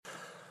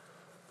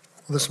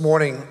This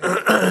morning,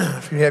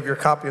 if you have your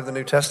copy of the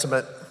New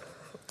Testament,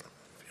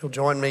 you'll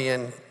join me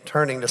in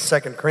turning to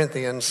 2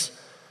 Corinthians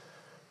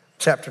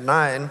chapter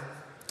 9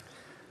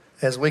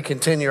 as we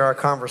continue our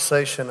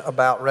conversation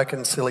about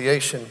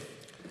reconciliation.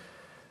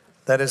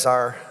 That is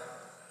our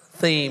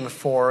theme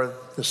for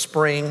the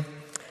spring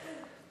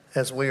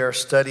as we are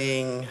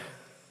studying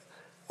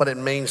what it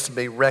means to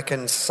be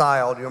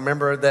reconciled. You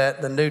remember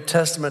that the New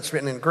Testament's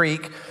written in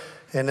Greek,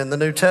 and in the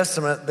New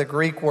Testament, the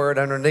Greek word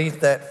underneath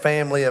that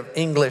family of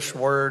English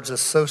words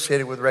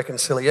associated with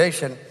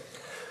reconciliation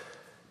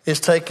is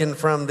taken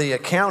from the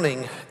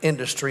accounting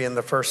industry in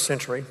the first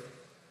century,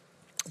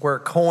 where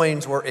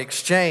coins were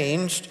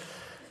exchanged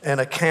and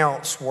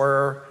accounts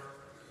were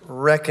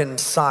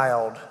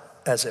reconciled,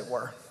 as it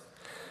were.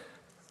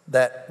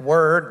 That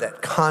word,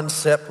 that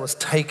concept was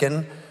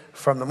taken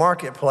from the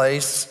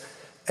marketplace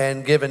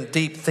and given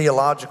deep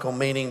theological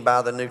meaning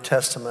by the New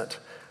Testament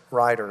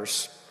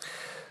writers.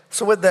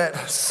 So with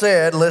that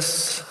said,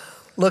 let's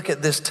look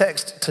at this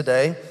text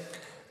today.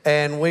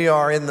 And we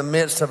are in the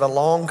midst of a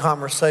long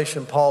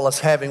conversation Paul is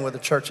having with the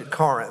church at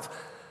Corinth.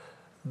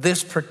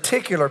 This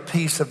particular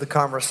piece of the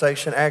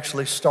conversation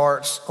actually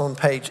starts on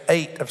page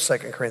 8 of 2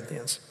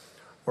 Corinthians,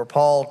 where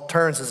Paul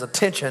turns his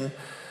attention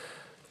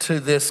to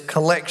this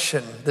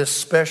collection, this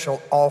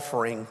special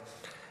offering,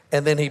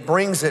 and then he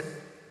brings it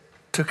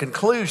to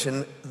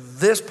conclusion,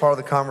 this part of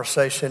the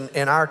conversation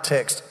in our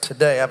text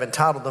today. I've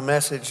entitled the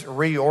message,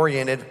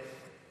 Reoriented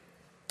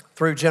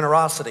Through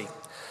Generosity.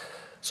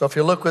 So if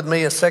you look with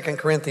me at 2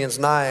 Corinthians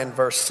 9,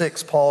 verse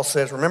 6, Paul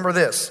says, remember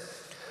this,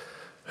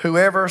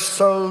 whoever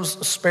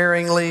sows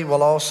sparingly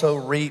will also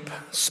reap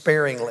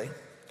sparingly.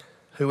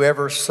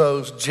 Whoever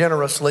sows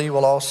generously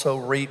will also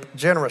reap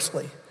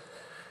generously.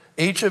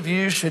 Each of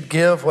you should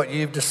give what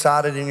you've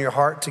decided in your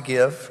heart to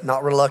give,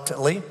 not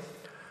reluctantly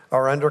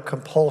or under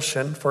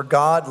compulsion, for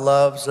God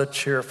loves a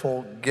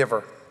cheerful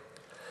giver.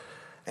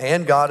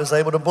 And God is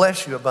able to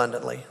bless you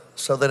abundantly,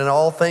 so that in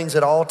all things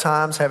at all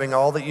times, having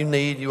all that you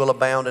need, you will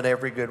abound in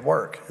every good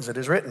work, as it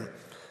is written.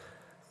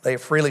 They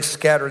have freely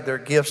scattered their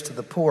gifts to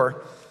the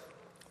poor.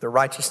 Their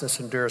righteousness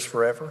endures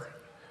forever.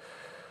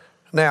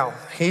 Now,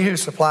 he who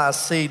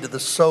supplies seed to the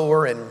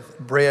sower and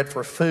bread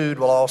for food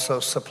will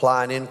also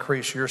supply and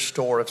increase your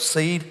store of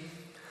seed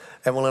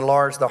and will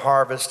enlarge the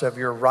harvest of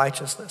your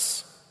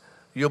righteousness.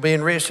 You'll be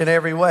enriched in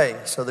every way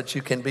so that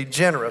you can be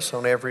generous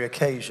on every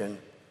occasion.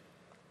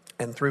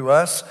 And through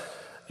us,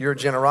 your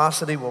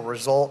generosity will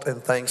result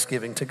in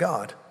thanksgiving to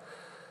God.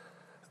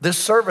 This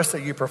service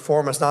that you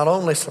perform is not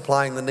only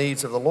supplying the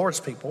needs of the Lord's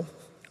people,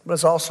 but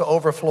is also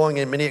overflowing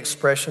in many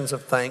expressions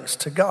of thanks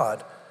to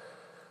God.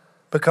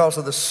 Because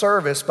of the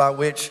service by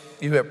which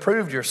you have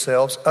proved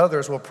yourselves,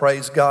 others will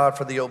praise God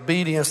for the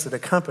obedience that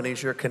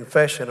accompanies your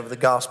confession of the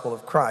gospel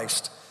of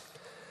Christ,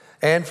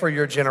 and for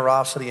your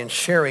generosity in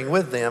sharing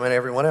with them and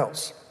everyone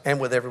else,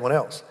 and with everyone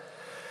else.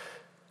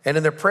 And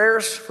in their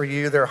prayers for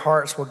you, their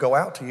hearts will go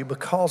out to you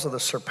because of the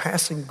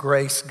surpassing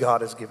grace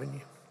God has given you.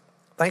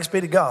 Thanks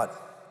be to God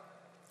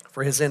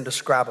for his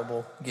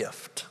indescribable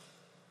gift.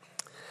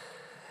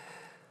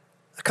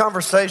 A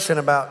conversation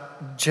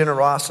about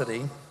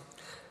generosity,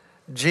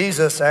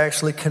 Jesus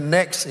actually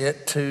connects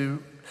it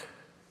to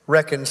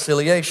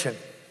reconciliation.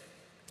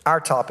 Our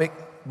topic,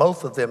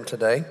 both of them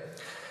today,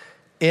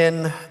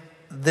 in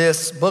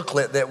this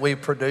booklet that we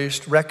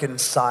produced,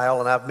 Reconcile,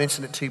 and I've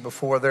mentioned it to you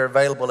before, they're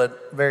available at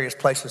various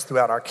places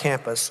throughout our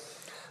campus.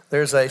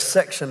 There's a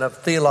section of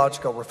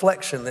theological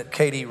reflection that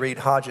Katie Reed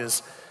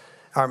Hodges,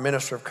 our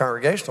minister of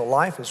congregational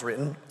life, has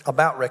written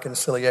about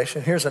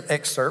reconciliation. Here's an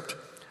excerpt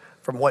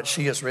from what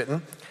she has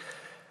written.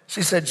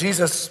 She said,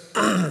 Jesus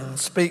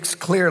speaks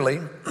clearly,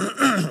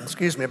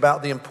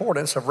 about the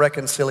importance of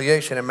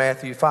reconciliation in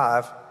Matthew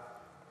 5,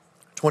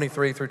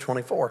 23 through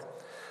 24.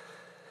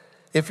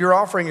 If you're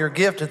offering your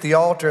gift at the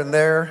altar and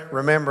there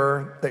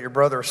remember that your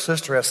brother or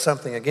sister has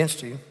something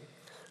against you,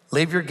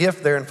 leave your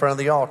gift there in front of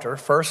the altar.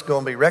 First go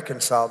and be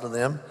reconciled to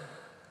them,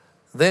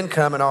 then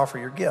come and offer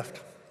your gift.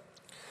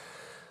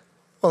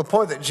 Well, the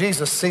point that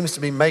Jesus seems to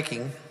be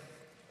making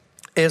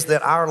is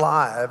that our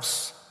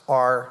lives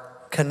are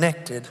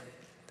connected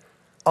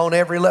on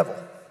every level.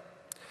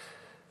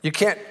 You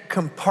can't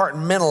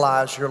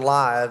compartmentalize your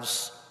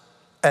lives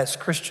as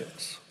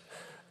Christians.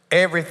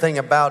 Everything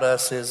about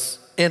us is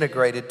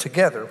integrated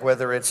together,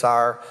 whether it's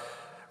our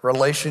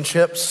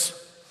relationships,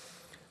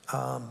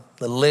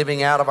 the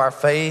living out of our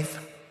faith,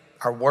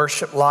 our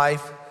worship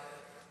life,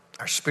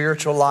 our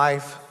spiritual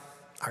life,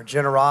 our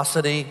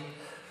generosity.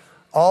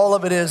 All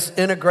of it is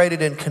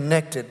integrated and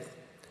connected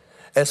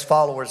as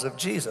followers of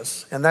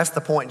Jesus. And that's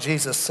the point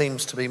Jesus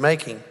seems to be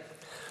making.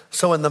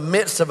 So in the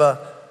midst of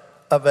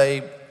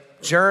a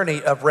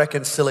journey of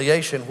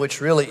reconciliation,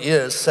 which really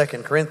is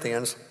 2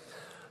 Corinthians,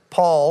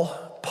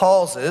 Paul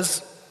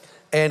pauses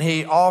and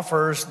he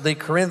offers the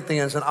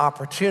Corinthians an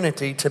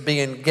opportunity to be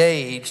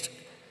engaged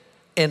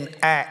in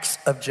acts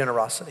of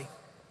generosity.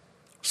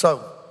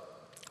 So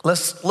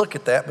let's look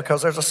at that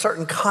because there's a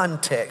certain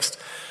context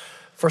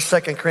for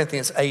 2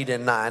 Corinthians 8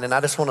 and 9. And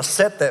I just want to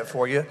set that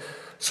for you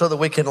so that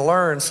we can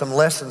learn some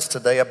lessons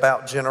today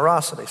about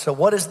generosity. So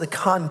what is the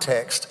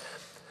context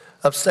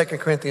of 2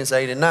 Corinthians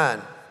 8 and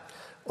 9?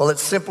 Well,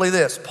 it's simply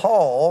this.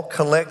 Paul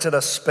collected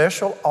a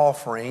special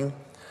offering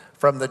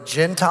from the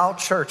Gentile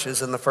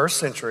churches in the first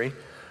century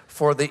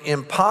for the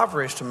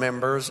impoverished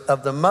members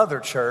of the mother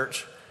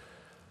church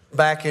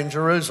back in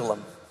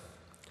Jerusalem.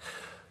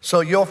 So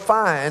you'll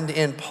find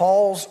in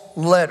Paul's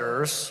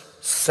letters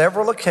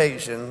several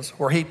occasions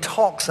where he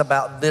talks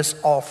about this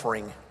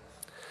offering.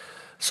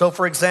 So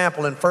for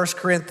example, in 1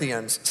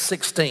 Corinthians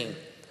 16,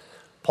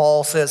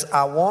 Paul says,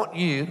 I want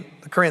you,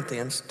 the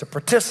Corinthians, to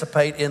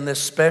participate in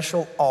this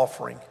special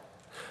offering.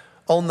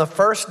 On the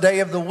first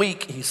day of the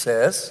week, he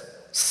says,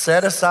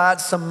 set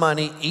aside some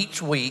money each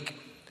week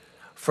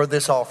for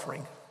this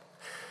offering.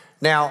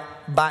 Now,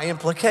 by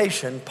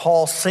implication,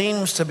 Paul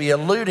seems to be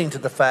alluding to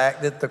the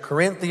fact that the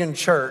Corinthian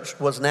church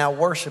was now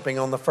worshiping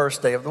on the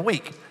first day of the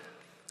week,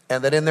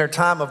 and that in their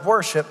time of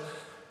worship,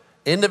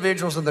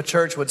 individuals in the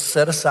church would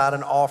set aside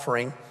an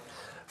offering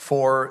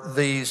for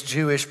these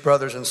Jewish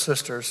brothers and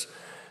sisters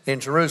in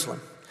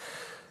Jerusalem.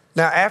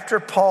 Now, after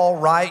Paul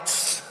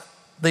writes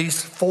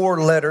these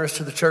 4 letters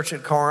to the church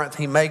at Corinth,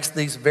 he makes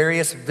these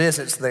various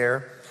visits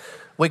there.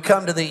 We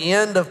come to the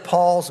end of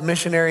Paul's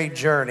missionary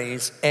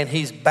journeys, and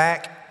he's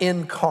back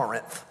in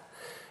Corinth.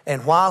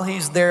 And while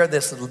he's there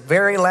this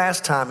very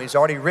last time, he's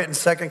already written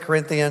 2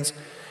 Corinthians,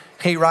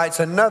 he writes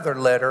another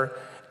letter,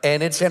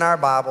 and it's in our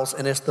Bibles,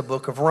 and it's the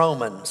book of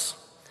Romans.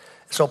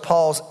 So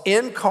Paul's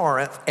in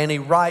Corinth, and he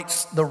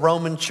writes the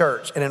Roman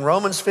church. And in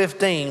Romans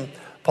 15,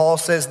 Paul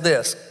says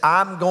this,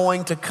 I'm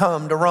going to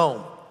come to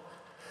Rome.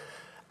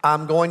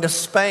 I'm going to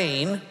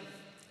Spain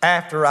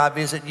after I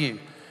visit you.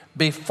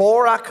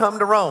 Before I come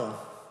to Rome,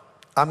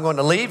 I'm going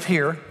to leave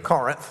here,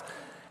 Corinth,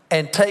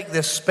 and take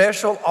this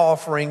special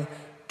offering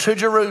to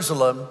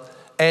Jerusalem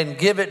and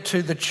give it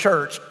to the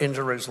church in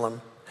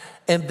Jerusalem.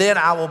 And then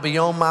I will be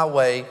on my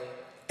way,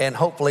 and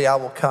hopefully I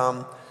will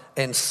come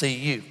and see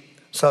you.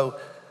 So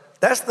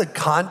that's the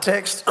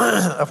context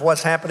of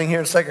what's happening here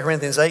in 2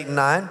 Corinthians 8 and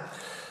 9.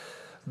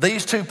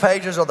 These 2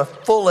 pages are the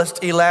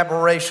fullest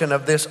elaboration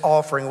of this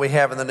offering we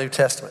have in the New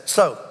Testament.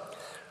 So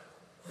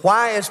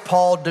why is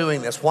Paul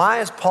doing this?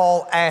 Why is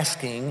Paul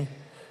asking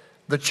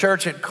the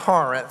church at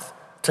Corinth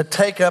to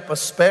take up a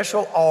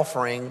special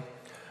offering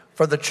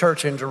for the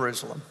church in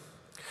Jerusalem?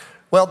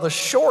 Well, the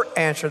short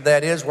answer to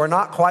that is we're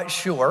not quite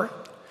sure,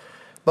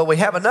 but we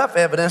have enough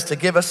evidence to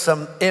give us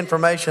some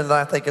information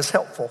that I think is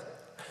helpful.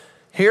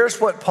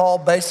 Here's what Paul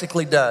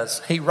basically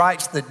does. He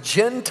writes the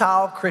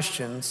Gentile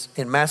Christians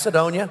in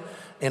Macedonia,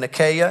 in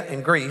Achaia,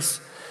 in Greece,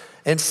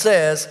 and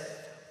says,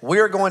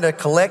 we're going to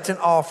collect an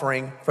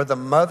offering for the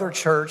mother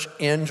church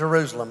in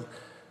Jerusalem.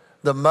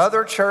 The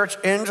mother church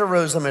in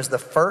Jerusalem is the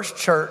first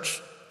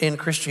church in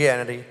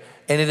Christianity,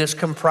 and it is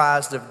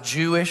comprised of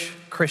Jewish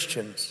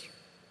Christians.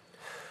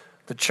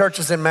 The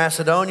churches in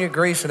Macedonia,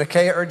 Greece, and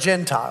Achaia are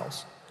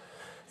Gentiles.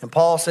 And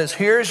Paul says,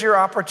 here's your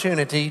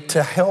opportunity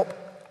to help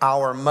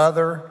our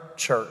mother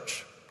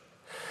church.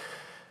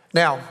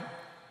 Now,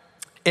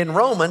 in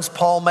Romans,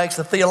 Paul makes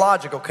a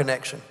theological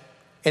connection.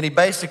 And he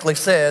basically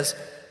says,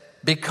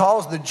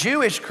 because the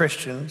Jewish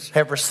Christians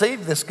have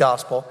received this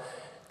gospel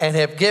and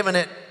have given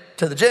it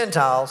to the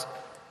Gentiles,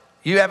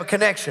 you have a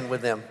connection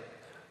with them.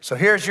 So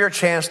here's your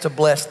chance to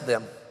bless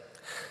them.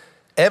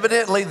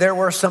 Evidently, there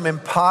were some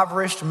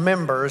impoverished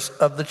members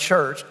of the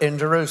church in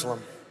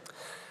Jerusalem.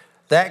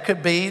 That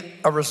could be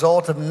a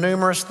result of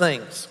numerous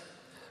things.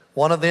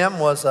 One of them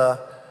was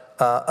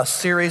a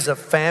series of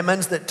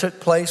famines that took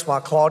place while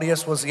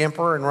Claudius was the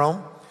emperor in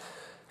Rome.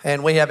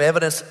 And we have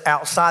evidence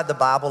outside the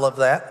Bible of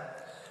that.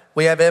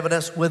 We have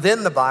evidence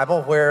within the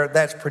Bible where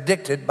that's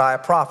predicted by a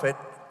prophet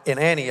in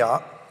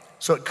Antioch.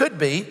 So it could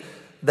be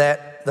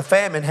that the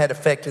famine had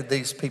affected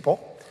these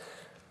people.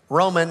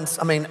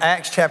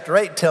 Acts chapter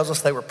 8 tells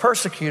us they were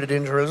persecuted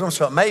in Jerusalem,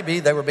 so it may be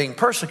they were being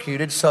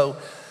persecuted, so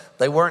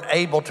they weren't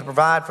able to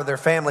provide for their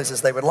families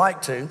as they would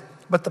like to.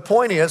 But the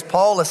point is,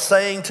 Paul is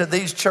saying to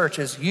these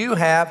churches, you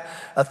have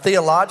a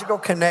theological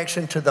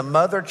connection to the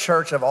mother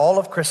church of all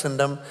of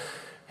Christendom.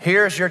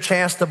 Here's your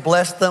chance to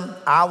bless them.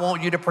 I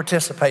want you to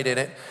participate in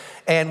it.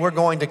 And we're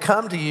going to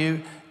come to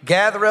you,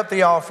 gather up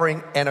the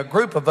offering, and a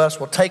group of us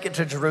will take it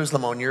to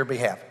Jerusalem on your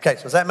behalf. Okay,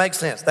 so does that make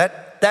sense?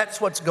 That's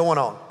what's going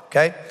on,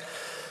 okay?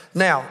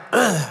 Now,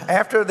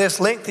 after this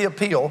lengthy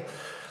appeal,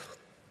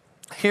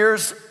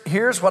 here's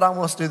what I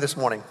want us to do this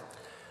morning.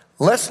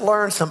 Let's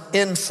learn some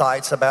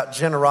insights about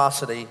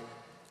generosity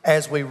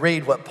as we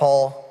read what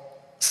Paul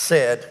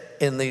said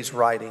in these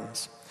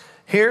writings.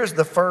 Here's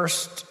the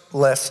first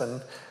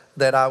lesson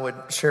that I would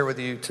share with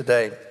you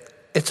today.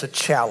 It's a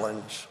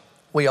challenge.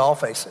 We all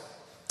face it.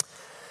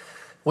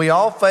 We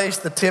all face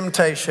the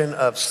temptation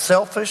of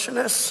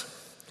selfishness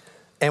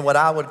and what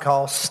I would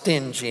call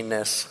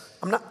stinginess.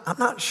 I'm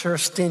not sure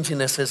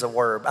stinginess is a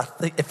word. I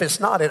think if it's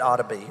not, it ought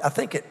to be. I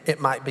think it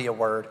might be a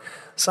word.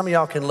 Some of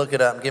y'all can look it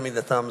up and give me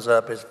the thumbs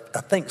up.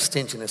 I think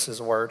stinginess is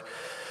a word.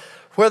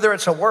 Whether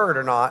it's a word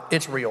or not,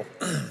 it's real.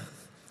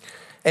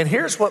 And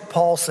here's what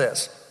Paul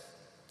says.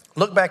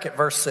 Look back at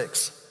verse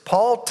 6.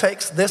 Paul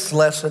takes this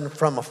lesson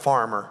from a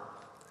farmer.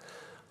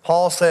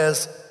 Paul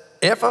says,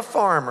 if a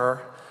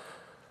farmer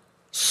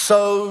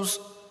sows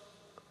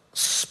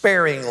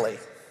sparingly,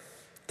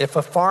 if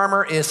a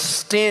farmer is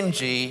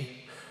stingy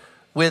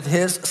with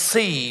his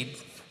seed,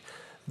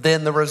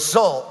 then the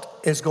result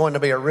is going to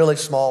be a really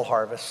small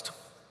harvest.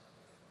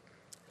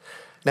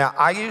 Now,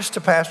 I used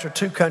to pastor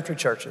 2 country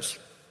churches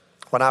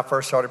when I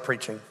first started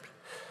preaching.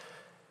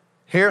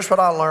 Here's what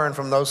I learned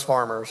from those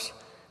farmers.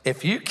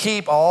 If you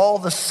keep all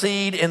the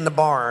seed in the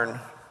barn,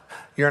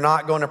 you're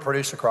not going to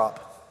produce a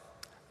crop.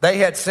 They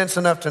had sense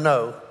enough to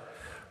know,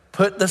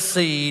 put the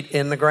seed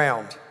in the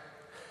ground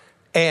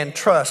and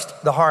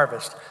trust the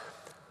harvest.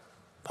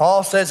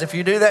 Paul says if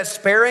you do that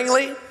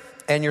sparingly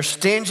and you're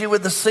stingy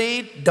with the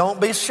seed, don't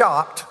be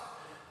shocked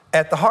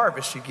at the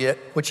harvest you get,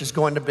 which is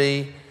going to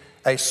be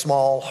a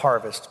small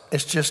harvest.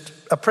 It's just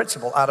a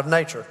principle out of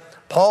nature.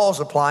 Paul's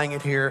applying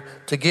it here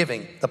to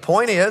giving. The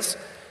point is,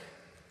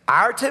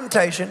 our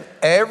temptation,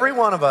 every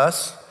one of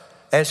us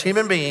as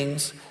human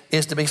beings,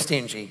 is to be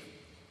stingy.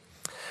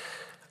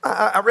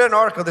 I read an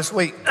article this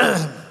week.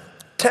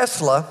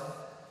 Tesla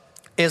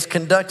is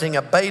conducting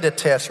a beta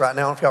test right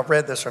now. I don't know if y'all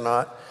read this or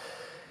not.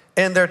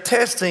 And they're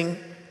testing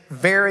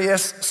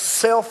various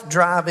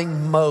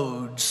self-driving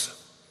modes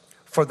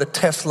for the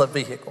Tesla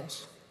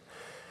vehicles.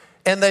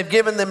 And they've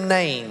given them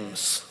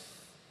names.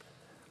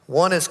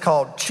 One is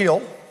called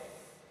chill.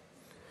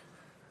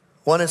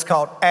 One is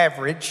called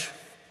average.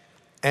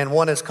 And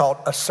one is called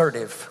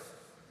assertive.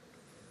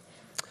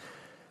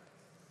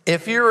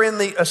 If you're in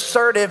the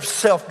assertive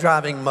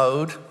self-driving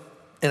mode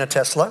in a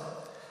Tesla,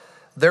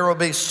 there will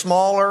be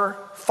smaller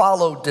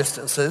follow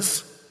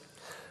distances,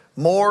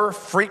 more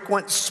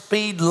frequent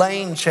speed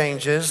lane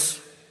changes,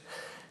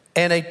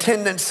 and a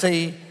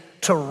tendency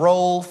to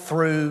roll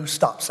through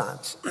stop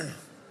signs.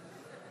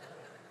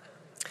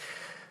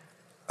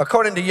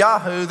 According to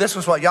Yahoo, this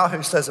is what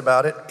Yahoo says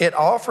about it. It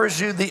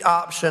offers you the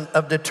option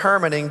of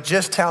determining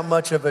just how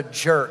much of a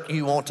jerk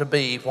you want to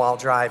be while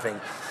driving.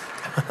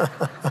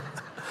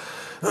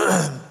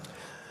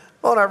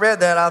 Well, when I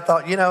read that, I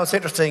thought, it's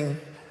interesting.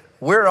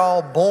 We're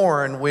all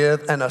born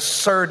with an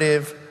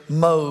assertive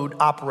mode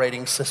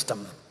operating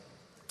system.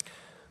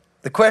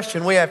 The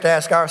question we have to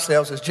ask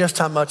ourselves is just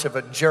how much of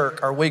a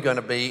jerk are we going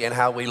to be in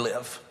how we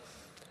live?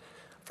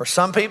 For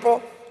some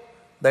people,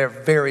 they're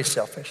very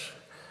selfish,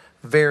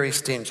 very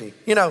stingy.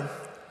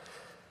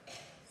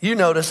 You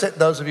notice it,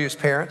 those of you as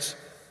parents.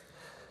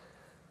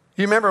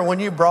 You remember when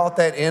you brought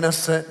that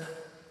innocent,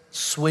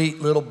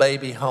 sweet little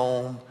baby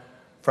home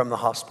from the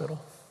hospital?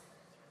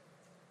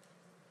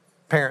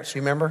 Parents,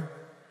 you remember?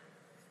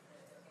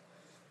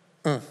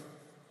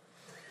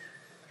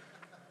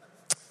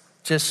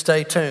 Just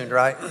stay tuned,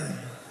 right?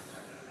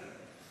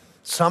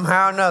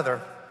 Somehow or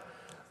another,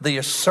 the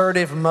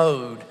assertive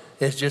mode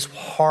is just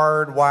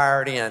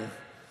hardwired in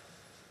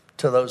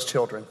to those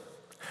children.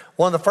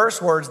 One of the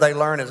first words they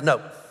learn is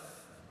no.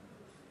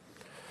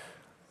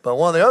 But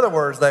one of the other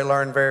words they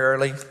learn very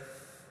early,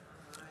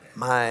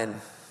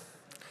 mine.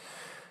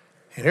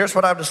 And here's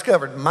what I've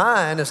discovered.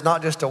 Mine is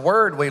not just a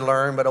word we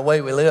learn, but a way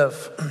we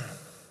live.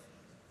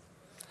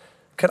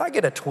 Could I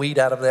get a tweet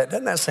out of that?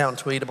 Doesn't that sound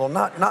tweetable?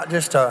 Not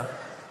just a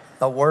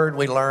word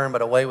we learn,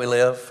 but a way we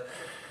live.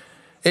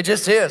 It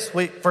just is.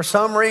 For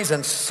some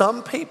reason,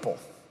 some people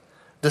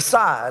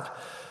decide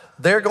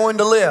they're going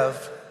to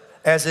live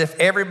as if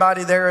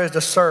everybody there is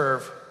to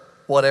serve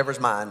whatever's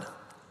mine.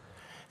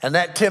 And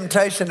that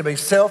temptation to be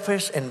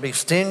selfish and be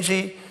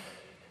stingy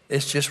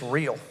is just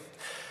real.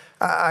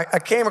 I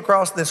came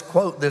across this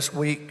quote this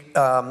week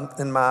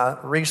in my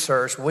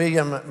research.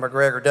 W.M.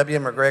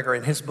 McGregor,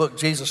 in his book,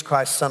 Jesus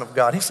Christ, Son of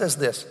God, he says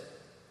this: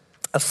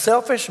 a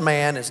selfish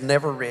man is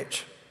never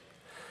rich.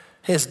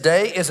 His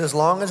day is as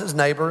long as his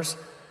neighbor's,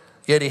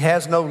 yet he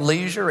has no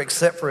leisure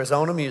except for his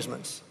own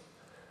amusements,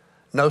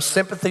 no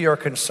sympathy or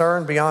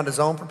concern beyond his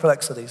own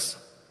perplexities,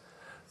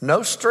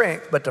 no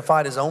strength but to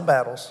fight his own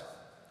battles,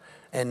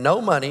 and no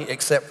money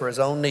except for his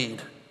own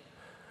need.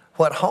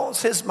 What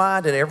haunts his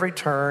mind at every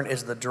turn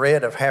is the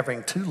dread of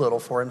having too little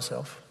for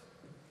himself.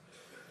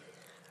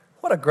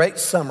 What a great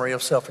summary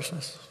of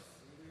selfishness.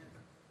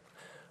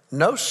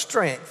 No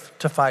strength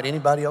to fight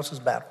anybody else's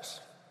battles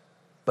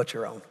but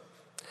your own.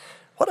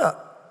 What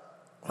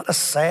a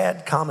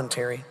sad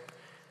commentary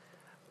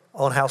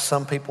on how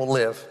some people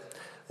live.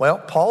 Well,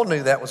 Paul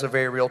knew that was a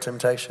very real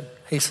temptation.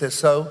 He says,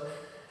 so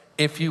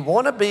if you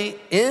want to be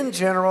in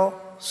general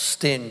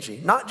stingy,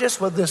 not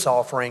just with this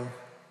offering,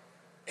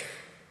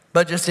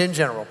 but just in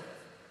general,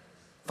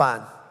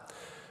 fine.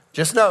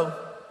 Just know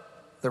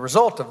the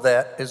result of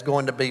that is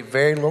going to be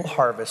very little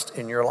harvest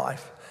in your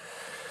life.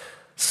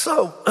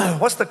 So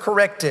what's the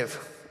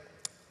corrective?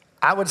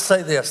 I would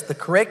say this: the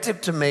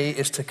corrective to me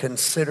is to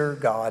consider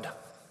God.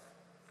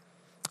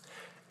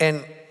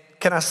 And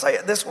can I say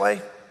it this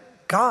way?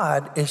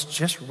 God is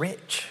just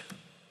rich.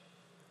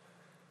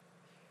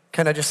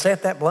 Can I just say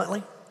it that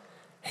bluntly?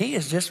 He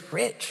is just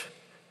rich,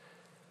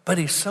 but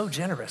he's so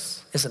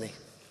generous, isn't he?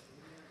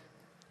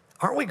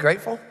 Aren't we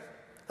grateful?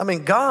 I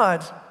mean,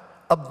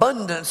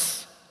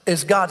 abundance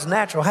is God's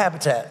natural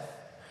habitat.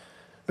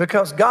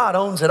 because God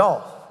owns it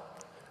all.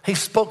 He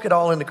spoke it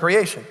all into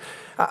creation.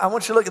 I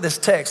want you to look at this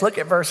text. Look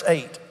at verse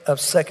 8 of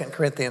 2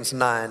 Corinthians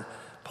 9.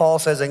 Paul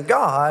says, and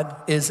God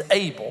is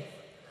able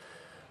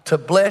to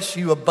bless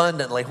you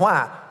abundantly.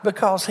 Why?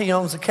 Because he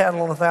owns the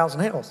cattle on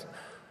 1,000 hills.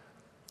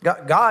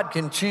 God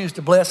can choose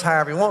to bless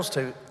however he wants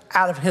to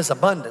out of his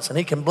abundance, and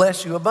he can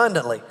bless you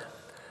abundantly.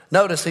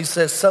 Notice he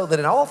says, so that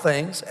in all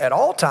things, at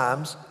all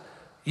times,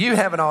 you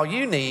having all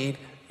you need,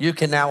 you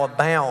can now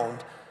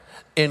abound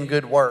in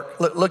good work.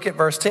 Look at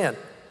verse 10.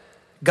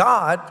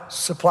 God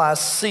supplies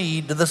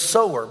seed to the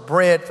sower,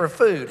 bread for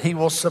food. He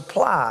will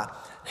supply,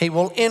 he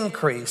will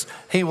increase,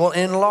 he will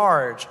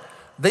enlarge.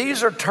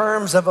 These are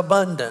terms of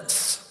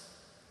abundance.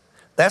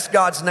 That's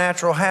God's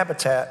natural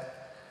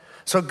habitat.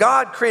 So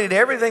God created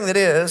everything that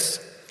is,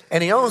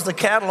 and he owns the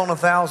cattle on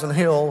 1,000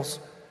 hills,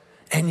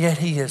 and yet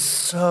he is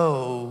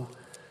so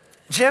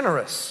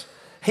generous.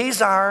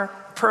 He's our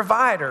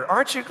provider.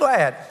 Aren't you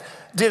glad?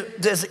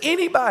 Does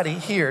anybody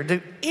here,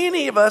 do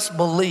any of us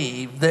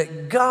believe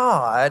that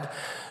God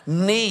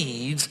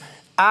needs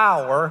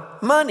our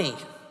money?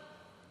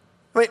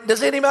 I mean,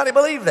 does anybody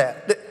believe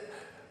that?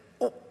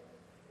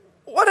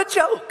 What a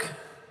joke.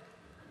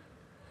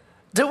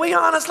 Do we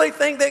honestly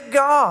think that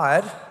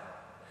God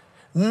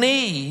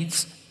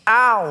needs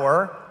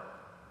our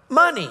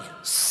money?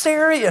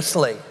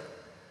 Seriously.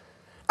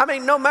 I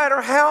mean, no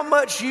matter how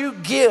much you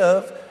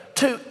give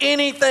to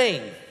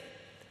anything,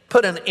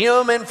 put an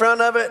M in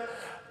front of it,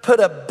 put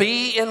a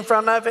B in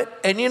front of it,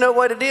 and you know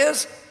what it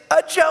is?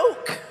 A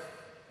joke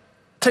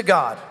to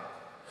God.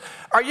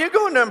 Are you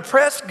going to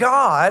impress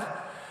God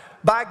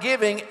by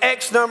giving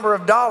X number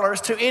of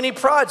dollars to any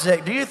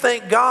project? Do you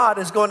think God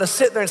is going to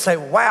sit there and say,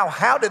 wow,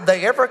 how did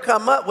they ever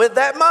come up with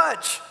that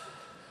much?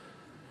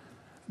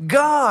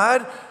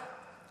 God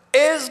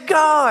is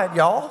God,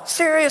 y'all.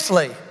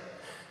 Seriously.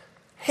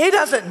 He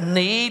doesn't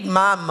need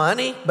my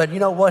money, but you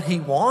know what he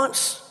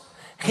wants?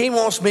 He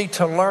wants me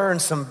to learn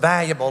some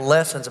valuable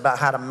lessons about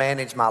how to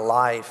manage my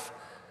life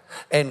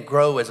and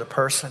grow as a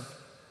person.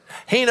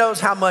 He knows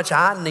how much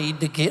I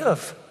need to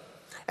give.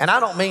 And I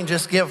don't mean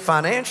just give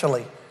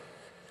financially.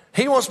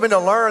 He wants me to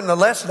learn the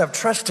lesson of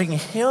trusting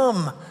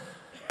him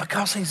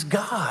because he's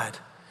God.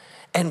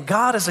 And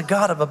God is a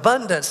God of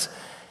abundance.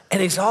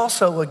 And he's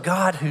also a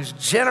God who's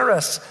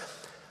generous.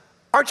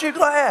 Aren't you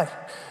glad?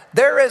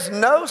 There is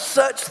no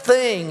such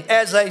thing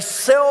as a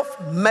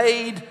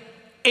self-made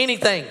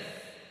anything.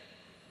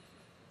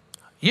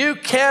 You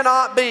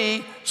cannot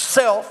be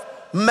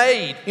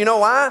self-made. You know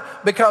why?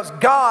 Because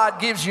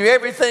God gives you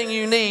everything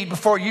you need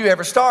before you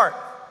ever start.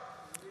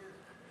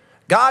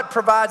 God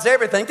provides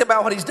everything. Think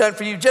about what he's done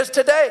for you just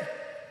today.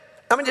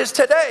 I mean, just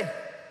today.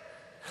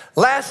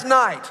 Last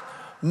night,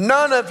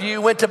 none of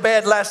you went to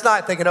bed last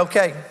night thinking,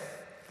 okay,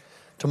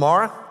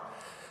 tomorrow,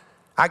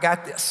 I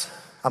got this.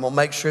 I'm going to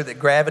make sure that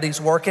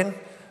gravity's working.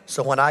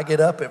 So when I get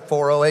up at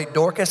 4:08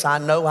 Dorcas, I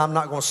know I'm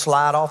not going to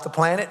slide off the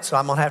planet. So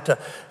I'm going to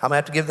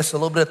have to give this a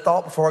little bit of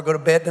thought before I go to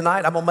bed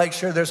tonight. I'm going to make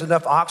sure there's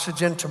enough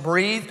oxygen to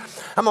breathe.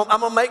 I'm going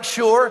to make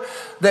sure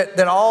that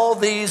all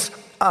these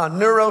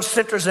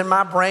neurocenters in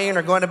my brain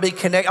are going to be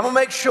connected. I'm going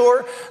to make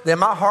sure that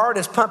my heart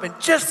is pumping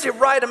just the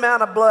right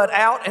amount of blood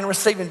out and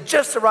receiving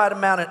just the right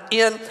amount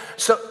in.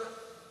 So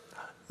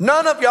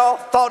none of y'all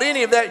thought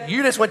any of that.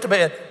 You just went to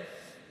bed.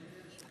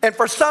 And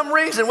for some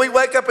reason, we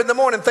wake up in the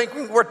morning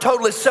thinking we're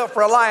totally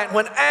self-reliant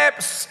when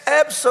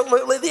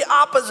absolutely the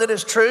opposite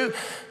is true.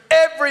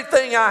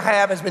 Everything I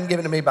have has been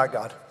given to me by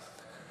God.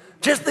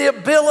 Just the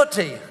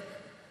ability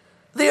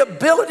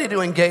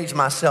to engage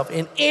myself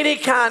in any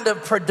kind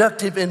of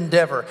productive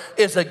endeavor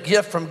is a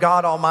gift from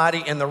God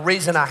Almighty, and the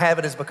reason I have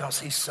it is because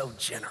he's so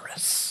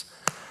generous.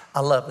 I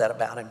love that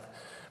about him.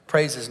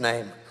 Praise his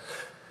name.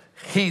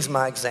 He's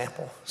my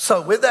example.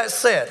 So with that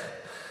said,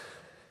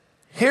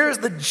 here's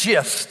the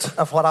gist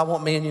of what I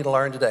want me and you to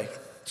learn today.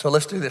 So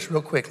let's do this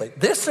real quickly.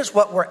 This is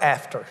what we're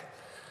after,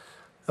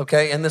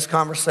 okay, in this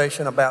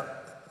conversation about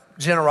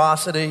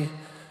generosity,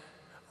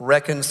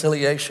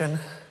 reconciliation.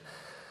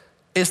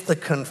 It's the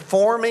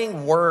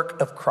conforming work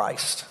of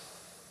Christ.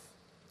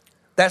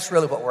 That's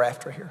really what we're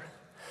after here.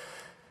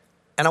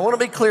 And I want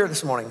to be clear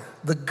this morning.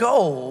 The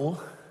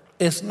goal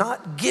is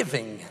not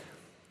giving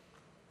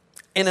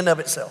in and of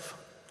itself.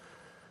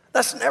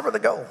 That's never the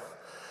goal.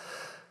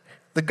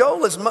 The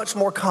goal is much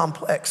more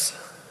complex.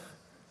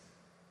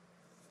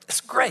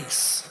 It's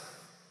grace.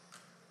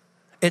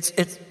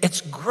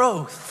 It's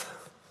growth.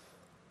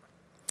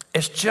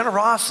 It's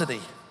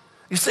generosity.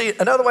 You see,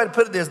 another way to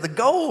put it is the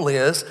goal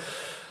is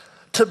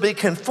to be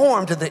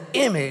conformed to the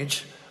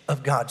image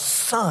of God's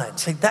Son.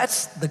 See,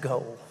 that's the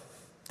goal.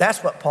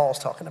 That's what Paul's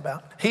talking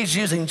about. He's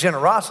using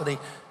generosity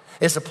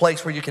as a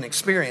place where you can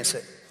experience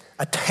it,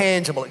 a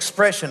tangible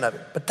expression of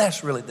it, but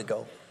that's really the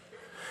goal.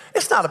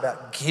 It's not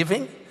about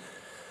giving.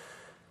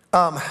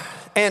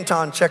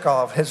 Anton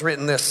Chekhov has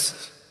written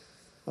this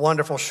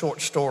wonderful short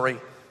story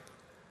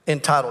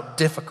entitled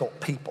Difficult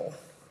People.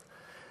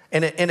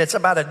 And it's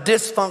about a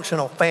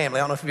dysfunctional family.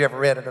 I don't know if you've ever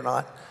read it or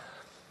not.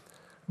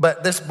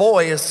 But this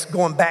boy is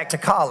going back to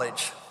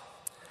college.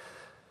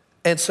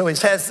 And so he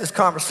has this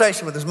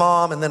conversation with his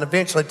mom and then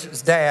eventually to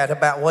his dad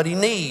about what he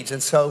needs.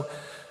 And so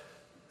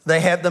they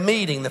have the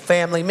meeting, the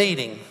family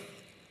meeting.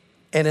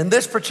 And in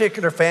this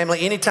particular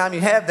family, anytime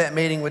you have that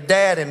meeting with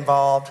dad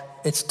involved,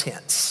 it's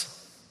tense.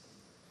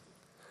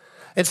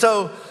 And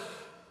so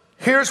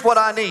here's what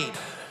I need.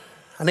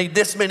 I need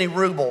this many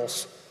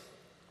rubles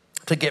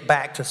to get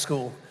back to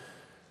school.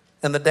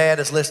 And the dad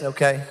is listening,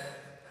 okay.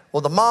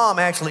 Well, the mom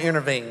actually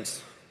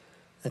intervenes.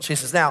 And she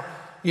says, now,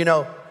 you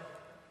know,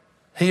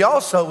 he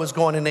also was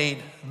going to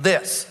need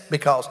this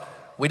because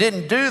we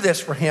didn't do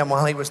this for him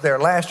while he was there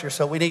last year,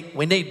 so we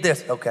need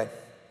this, okay.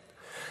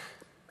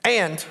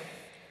 And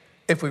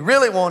if we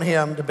really want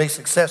him to be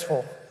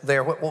successful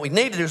there, what we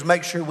need to do is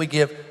make sure we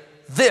give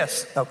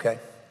this, okay.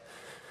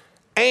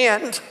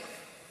 And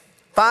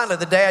finally,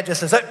 the dad just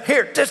says,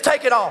 here, just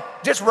take it all.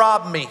 Just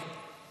rob me.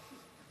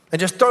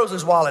 And just throws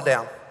his wallet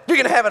down. You're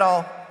going to have it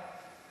all.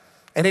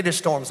 And he just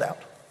storms out.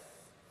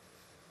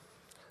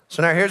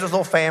 So now here's his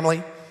little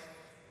family.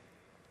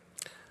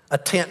 A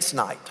tense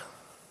night.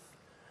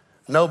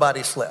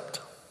 Nobody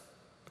slept.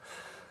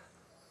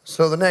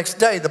 So the next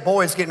day, the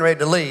boy's getting ready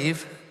to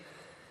leave.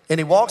 And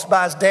he walks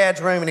by his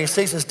dad's room and he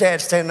sees his dad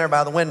standing there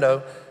by the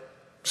window,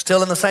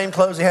 still in the same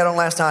clothes he had on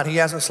last night. He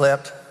hasn't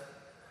slept.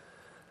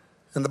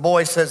 And the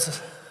boy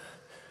says,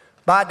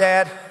 bye,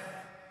 Dad.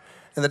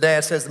 And the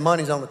dad says, the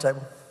money's on the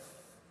table.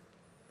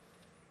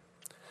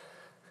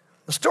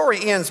 The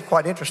story ends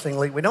quite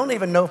interestingly. We don't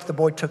even know if the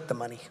boy took the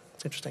money.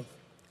 It's interesting.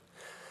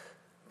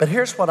 But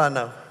here's what I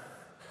know.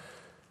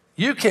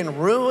 You can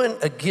ruin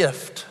a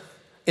gift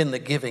in the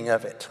giving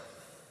of it.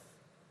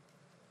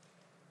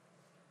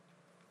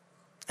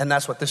 And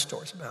that's what this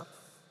story's about.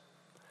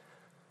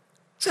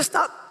 It's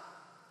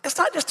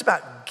not just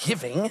about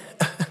giving.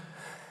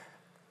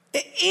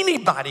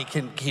 Anybody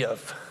can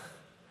give.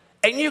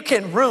 And you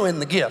can ruin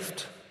the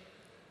gift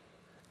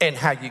and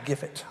how you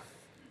give it.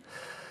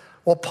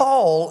 Well,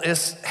 Paul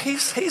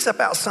he's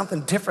about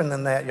something different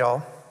than that,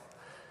 y'all.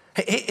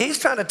 He's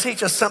trying to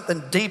teach us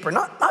something deeper,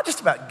 not just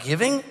about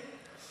giving.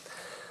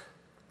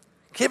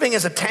 Giving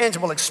is a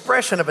tangible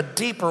expression of a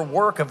deeper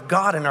work of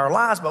God in our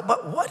lives,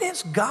 but what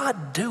is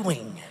God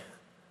doing?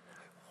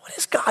 What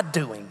is God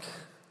doing?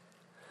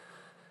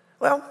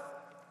 Well,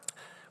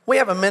 we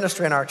have a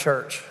ministry in our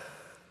church.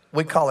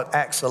 We call it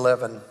Acts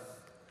 11.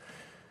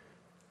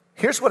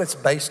 Here's what it's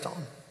based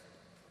on.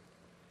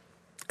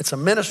 It's a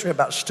ministry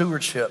about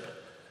stewardship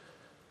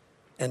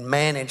and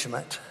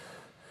management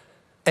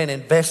and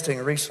investing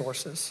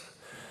resources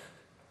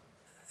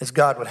as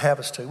God would have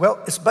us to.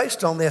 Well, it's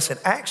based on this in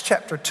Acts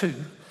chapter 2,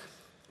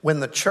 when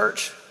the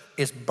church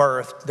is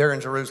birthed there in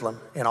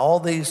Jerusalem, and all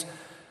these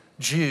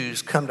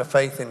Jews come to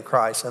faith in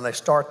Christ, and they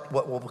start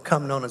what will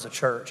become known as a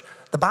church.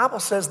 The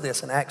Bible says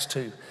this in Acts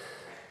 2.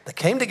 They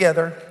came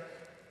together,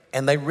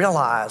 and they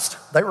realized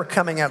they were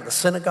coming out of the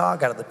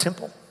synagogue, out of the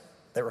temple.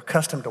 They were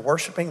accustomed to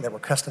worshiping. They were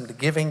accustomed to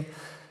giving.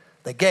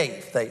 They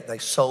gave. They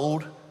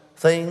sold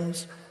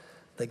things.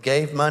 They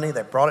gave money.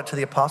 They brought it to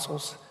the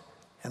apostles,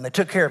 and they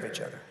took care of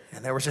each other.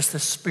 And there was just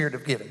this spirit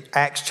of giving.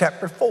 Acts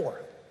chapter 4,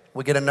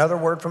 we get another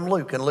word from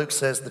Luke. And Luke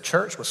says the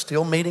church was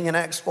still meeting in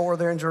Acts 4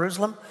 there in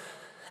Jerusalem.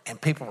 And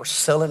people were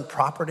selling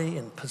property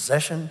and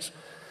possessions.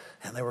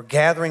 And they were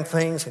gathering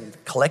things and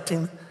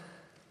collecting.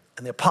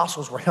 And the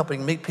apostles were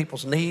helping meet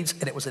people's needs.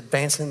 And it was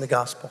advancing the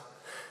gospel.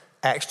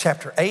 Acts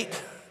chapter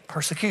 8,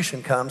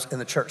 persecution comes and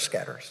the church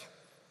scatters.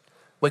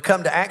 We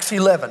come to Acts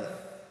 11.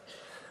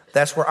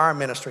 That's where our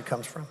ministry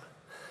comes from.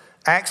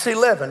 Acts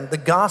 11, the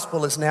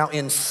gospel is now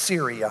in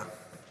Syria.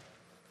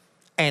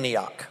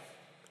 Antioch.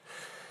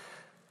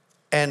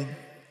 And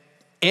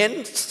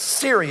in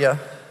Syria,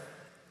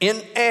 in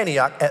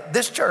Antioch, at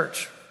this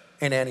church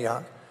in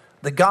Antioch,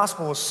 the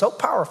gospel was so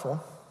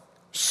powerful,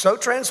 so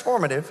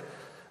transformative,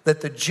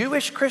 that the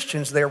Jewish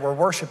Christians there were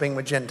worshiping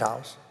with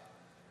Gentiles.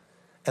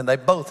 And they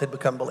both had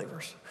become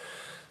believers.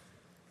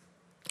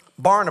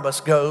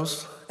 Barnabas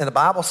goes, and the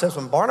Bible says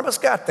when Barnabas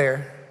got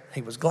there,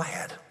 he was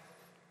glad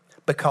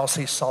because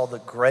he saw the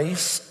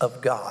grace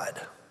of God.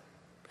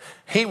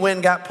 He went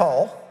and got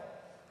Paul.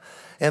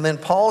 And then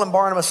Paul and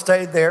Barnabas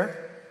stayed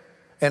there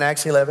in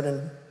Acts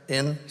 11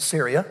 in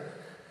Syria,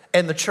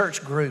 and the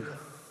church grew.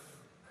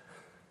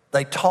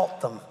 They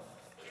taught them.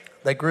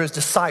 They grew as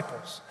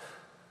disciples.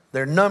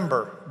 Their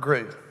number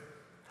grew.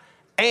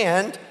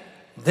 And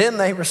then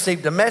they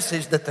received a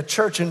message that the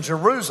church in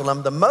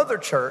Jerusalem, the mother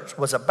church,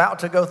 was about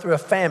to go through a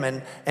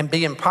famine and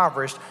be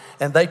impoverished,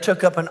 and they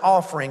took up an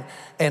offering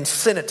and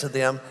sent it to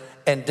them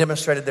and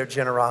demonstrated their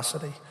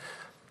generosity.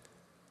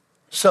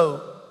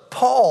 So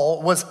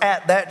Paul was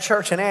at that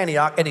church in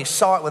Antioch, and he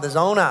saw it with his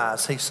own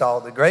eyes. He saw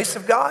the grace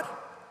of God,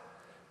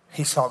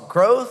 he saw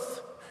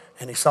growth,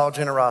 and he saw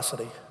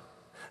generosity.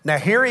 Now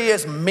here he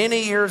is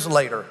many years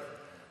later.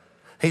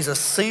 He's a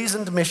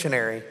seasoned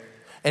missionary,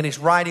 and he's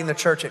writing the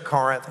church at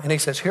Corinth, and he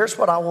says, here's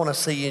what I want to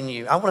see in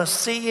you. I want to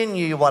see in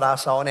you what I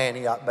saw in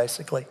Antioch,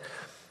 basically.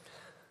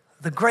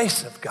 The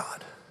grace of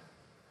God.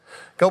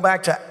 Go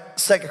back to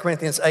 2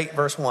 Corinthians 8,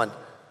 verse 1.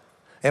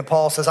 And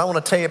Paul says, I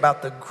want to tell you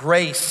about the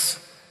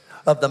grace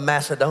of the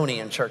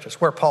Macedonian churches,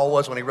 where Paul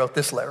was when he wrote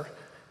this letter.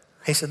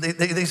 He said,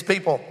 these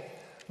people,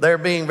 they're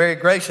being very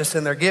gracious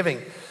in their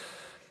giving.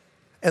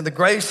 And the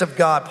grace of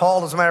God,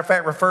 Paul, as a matter of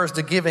fact, refers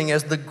to giving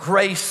as the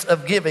grace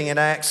of giving in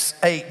Acts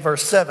 8,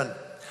 verse 7.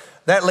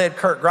 That led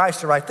Kurt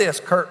Grice to write this.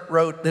 Kurt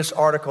wrote this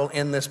article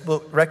in this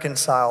book,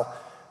 Reconcile.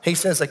 He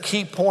says a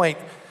key point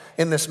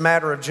in this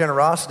matter of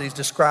generosity is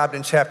described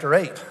in chapter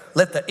 8.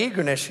 Let the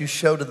eagerness you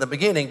showed in the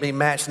beginning be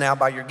matched now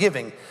by your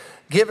giving.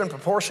 Give in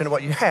proportion to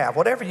what you have.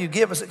 Whatever you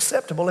give is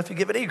acceptable if you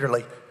give it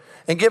eagerly.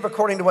 And give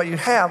according to what you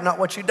have, not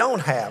what you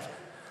don't have.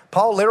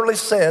 Paul literally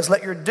says,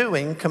 let your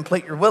doing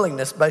complete your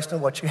willingness based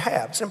on what you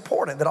have. It's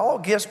important that all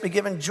gifts be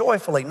given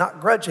joyfully, not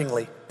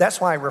grudgingly.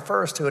 That's why he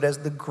refers to it as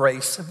the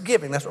grace of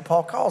giving. That's what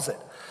Paul calls it.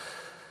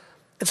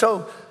 And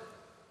so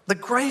the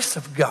grace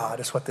of God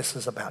is what this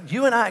is about.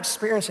 You and I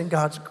experiencing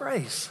God's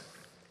grace.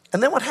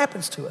 And then what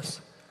happens to us?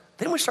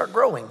 Then we start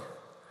growing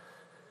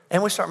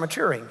and we start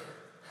maturing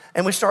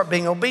and we start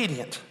being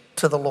obedient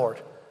to the Lord.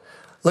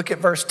 Look at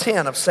verse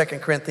 10 of 2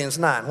 Corinthians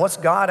 9. What's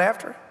God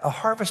after? A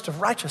harvest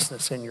of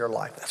righteousness in your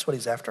life. That's what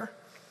he's after.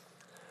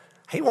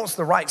 He wants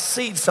the right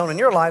seed sown in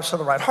your life so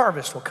the right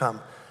harvest will come.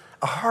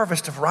 A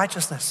harvest of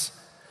righteousness.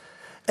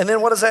 And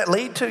then what does that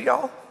lead to,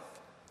 y'all?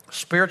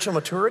 Spiritual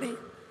maturity.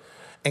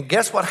 And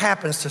guess what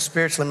happens to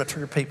spiritually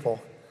mature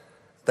people?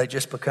 They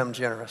just become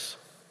generous.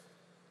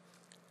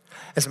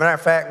 As a matter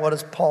of fact, what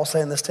does Paul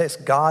say in this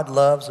text? God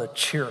loves a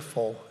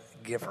cheerful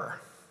giver.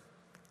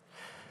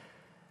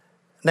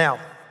 Now,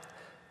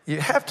 you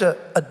have to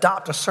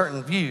adopt a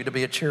certain view to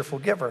be a cheerful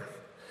giver.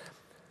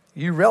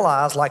 You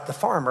realize, like the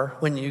farmer,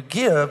 when you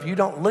give, you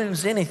don't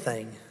lose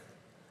anything.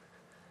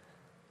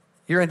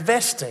 You're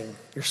investing,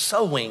 you're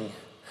sowing.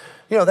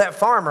 You know, that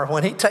farmer,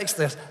 when he takes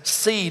the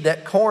seed,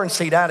 that corn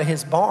seed out of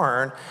his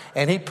barn,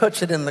 and he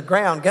puts it in the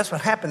ground, guess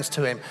what happens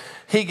to him?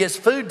 He gets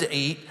food to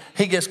eat,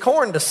 he gets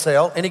corn to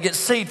sell, and he gets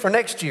seed for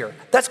next year.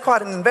 That's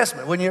quite an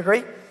investment, wouldn't you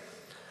agree?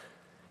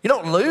 You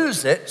don't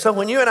lose it. So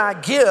when you and I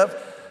give,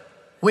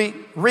 we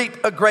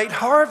reap a great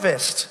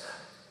harvest.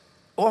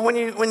 Well,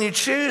 when you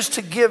choose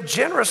to give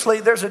generously,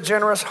 there's a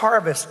generous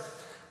harvest.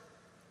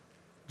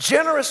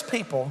 Generous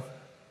people,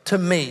 to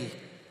me,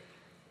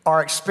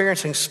 are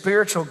experiencing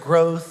spiritual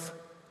growth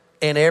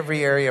in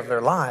every area of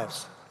their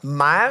lives.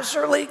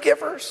 Miserly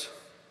givers,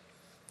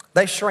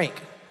 they shrink.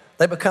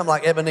 They become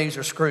like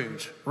Ebenezer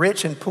Scrooge,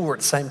 rich and poor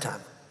at the same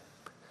time.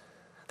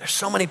 There's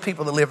so many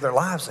people that live their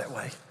lives that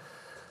way.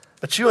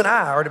 But you and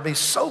I are to be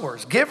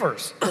sowers,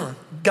 givers.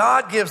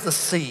 God gives the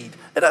seed.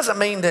 It doesn't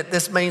mean that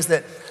this means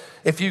that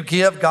if you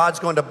give, God's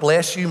going to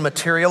bless you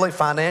materially,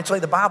 financially.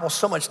 The Bible's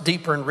so much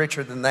deeper and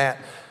richer than that.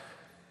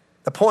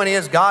 The point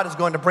is, God is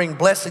going to bring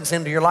blessings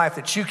into your life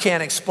that you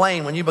can't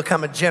explain when you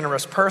become a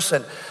generous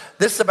person.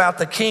 This is about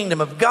the kingdom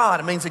of God.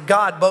 It means that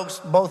God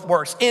both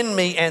works in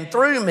me and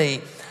through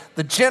me.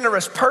 The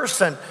generous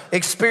person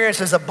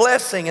experiences a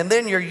blessing, and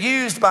then you're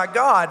used by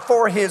God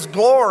for his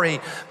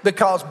glory,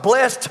 because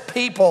blessed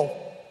people,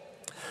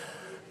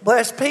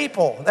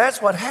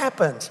 that's what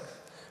happens.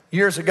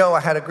 Years ago, I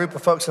had a group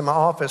of folks in my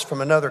office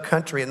from another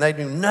country, and they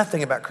knew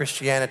nothing about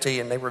Christianity,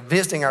 and they were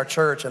visiting our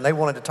church, and they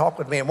wanted to talk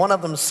with me. And one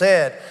of them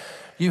said,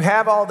 you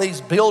have all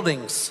these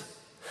buildings.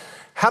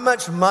 How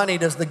much money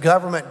does the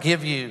government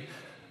give you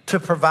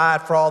to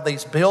provide for all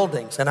these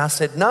buildings? And I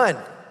said, none.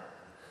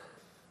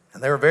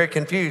 And they were very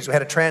confused. We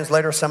had a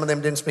translator. Some of them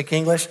didn't speak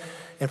English.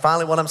 And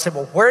finally, one of them said,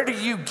 well, where do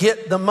you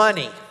get the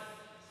money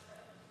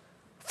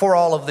for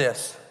all of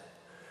this?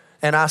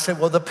 And I said,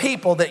 well, the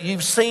people that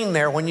you've seen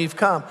there when you've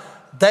come,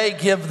 they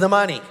give the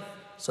money.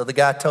 So the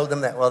guy told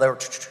them that. Well, they were,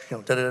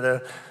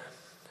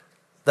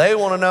 They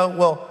want to know,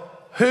 well,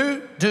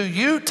 who do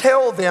you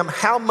tell them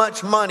how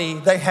much money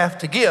they have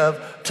to give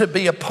to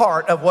be a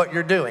part of what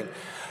you're doing?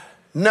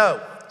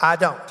 No, I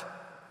don't.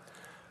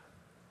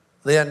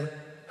 Then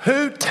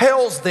who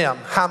tells them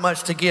how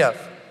much to give?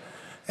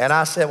 And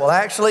I said, well,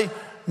 actually,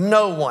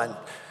 no one.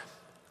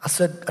 I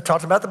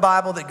talked about the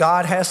Bible, that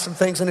God has some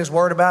things in his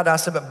word about it. I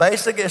said, but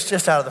basically it's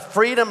just out of the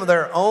freedom of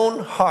their own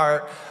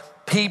heart,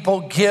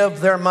 people give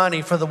their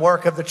money for the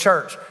work of the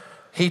church.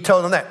 He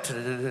told them that.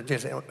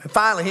 And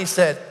finally he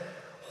said,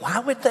 why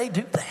would they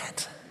do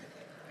that?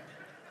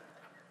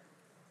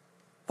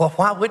 Well,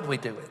 why would we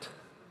do it?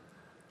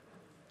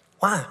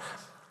 Why?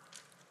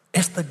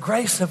 It's the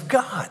grace of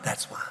God,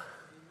 that's why.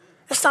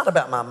 It's not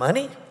about my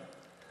money.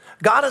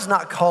 God is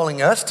not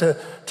calling us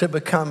to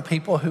become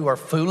people who are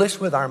foolish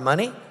with our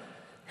money.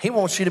 He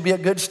wants you to be a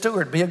good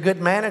steward, be a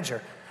good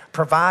manager,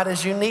 provide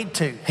as you need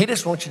to. He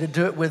just wants you to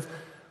do it with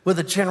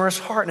a generous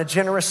heart and a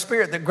generous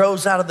spirit that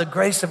grows out of the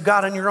grace of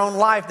God in your own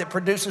life, that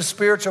produces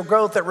spiritual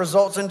growth that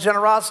results in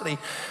generosity.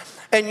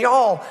 And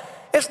y'all,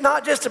 it's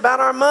not just about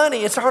our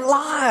money, it's our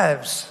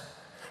lives.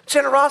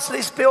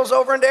 Generosity spills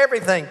over into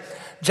everything.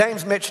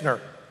 James Michener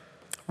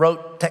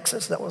wrote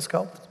Texas, that was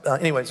called.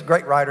 Anyways,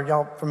 great writer,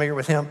 y'all familiar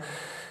with him.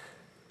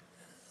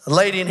 A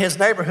lady in his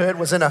neighborhood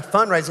was in a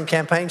fundraising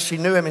campaign. She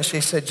knew him and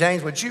she said,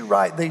 James, would you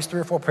write these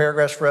 3 or 4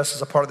 paragraphs for us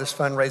as a part of this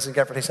fundraising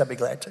effort? He said, I'd be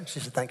glad to. She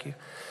said, thank you.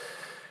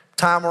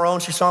 time we're on,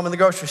 she saw him in the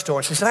grocery store.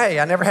 And she said, hey,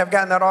 I never have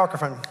gotten that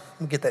autograph.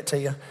 Let me get that to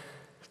you.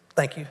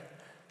 Thank you.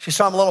 She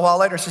saw him a little while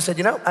later. She said,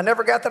 you know, I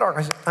never got that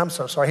autograph. I said, I'm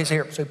so sorry. He's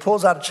here. So he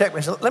pulls out a check.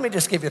 He said, let me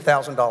just give you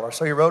 $1,000.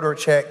 So he wrote her a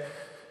check.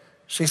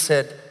 She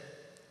said,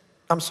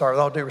 I'm sorry,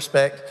 with all due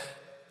respect,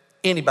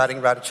 anybody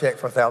can write a check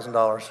for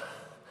 $1,000.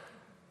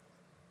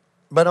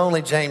 But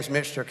only James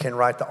Mixter can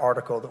write the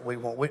article that we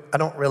want. I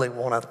don't really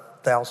want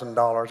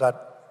 $1,000.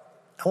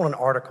 I want an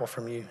article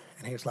from you.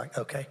 And he was like,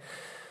 okay.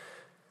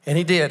 And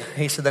he did.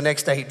 He said the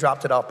next day he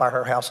dropped it off by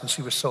her house, and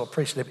she was so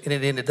appreciative. And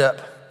it ended up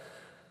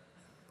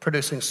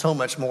producing so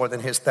much more than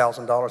his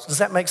 $1,000. Does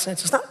that make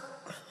sense? It's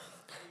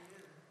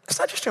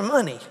not just your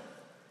money.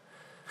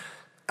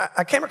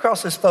 I came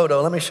across this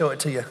photo. Let me show it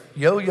to you.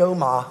 Yo-Yo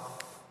Ma.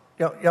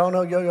 Y'all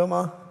know Yo-Yo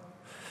Ma?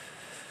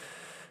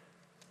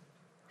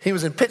 He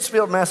was in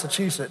Pittsfield,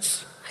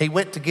 Massachusetts. He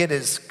went to get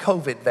his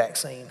COVID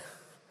vaccine.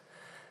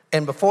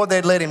 And before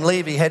they'd let him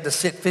leave, he had to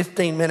sit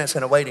 15 minutes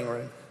in a waiting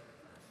room.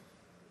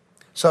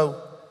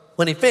 So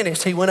when he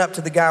finished, he went up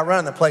to the guy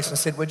running the place and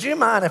said, would you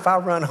mind if I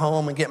run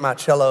home and get my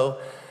cello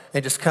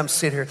and just come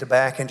sit here at the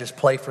back and just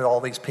play for all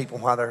these people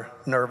while they're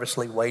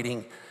nervously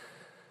waiting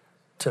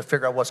to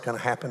figure out what's going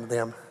to happen to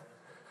them?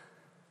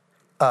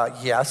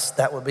 Yes,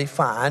 that would be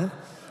fine.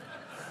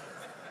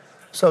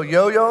 So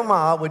Yo-Yo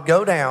Ma would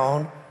go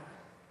down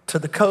to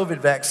the COVID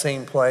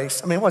vaccine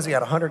place. I mean, he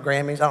got 100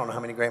 Grammys? I don't know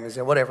how many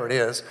Grammys, whatever it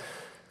is,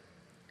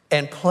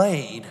 and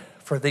played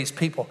for these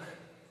people.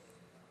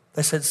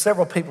 They said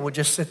several people would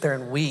just sit there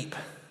and weep.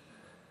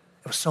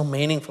 It was so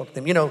meaningful to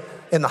them. You know,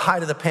 in the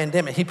height of the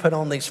pandemic, he put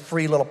on these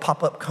free little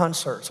pop-up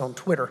concerts on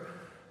Twitter.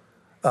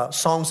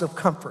 Songs of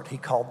comfort, he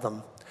called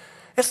them.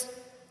 It's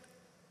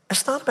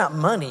not about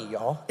money,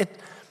 y'all.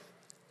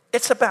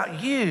 It's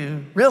about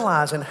you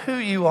realizing who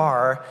you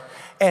are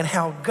and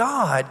how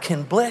God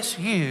can bless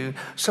you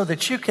so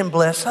that you can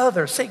bless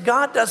others. See,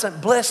 God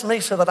doesn't bless me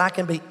so that I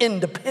can be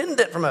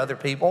independent from other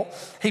people.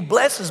 He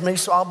blesses me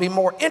so I'll be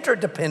more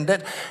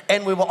interdependent,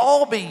 and we will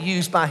all be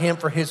used by him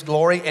for his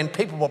glory, and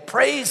people will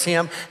praise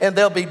him, and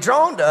they'll be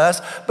drawn to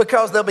us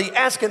because they'll be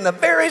asking the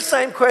very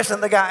same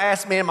question the guy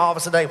asked me in my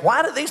office today.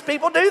 Why do these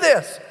people do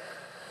this?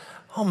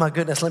 Oh my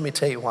goodness, let me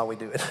tell you why we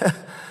do it.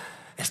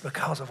 It's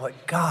because of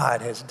what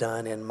God has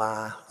done in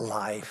my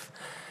life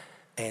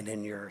and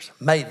in yours.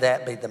 May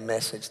that be the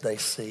message they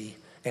see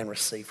and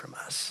receive from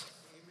us.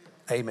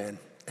 Amen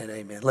and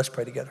amen. Let's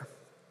pray together.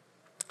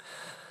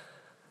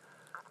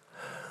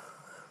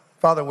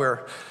 Father, we're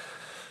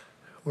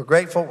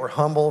grateful, we're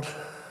humbled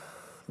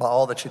by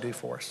all that you do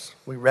for us.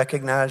 We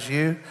recognize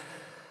you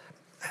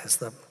as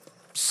the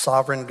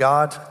sovereign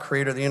God,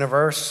 creator of the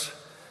universe,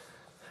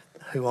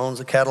 who owns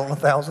the cattle on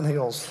 1,000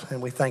 hills,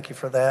 and we thank you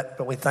for that.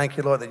 But we thank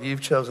you, Lord, that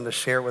you've chosen to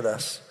share with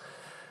us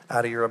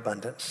out of your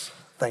abundance.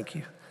 Thank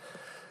you.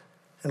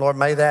 And Lord,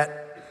 may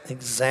that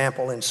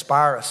example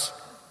inspire us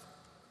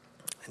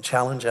and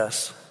challenge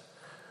us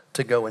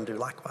to go and do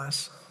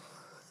likewise.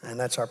 And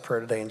that's our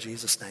prayer today in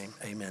Jesus' name.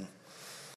 Amen.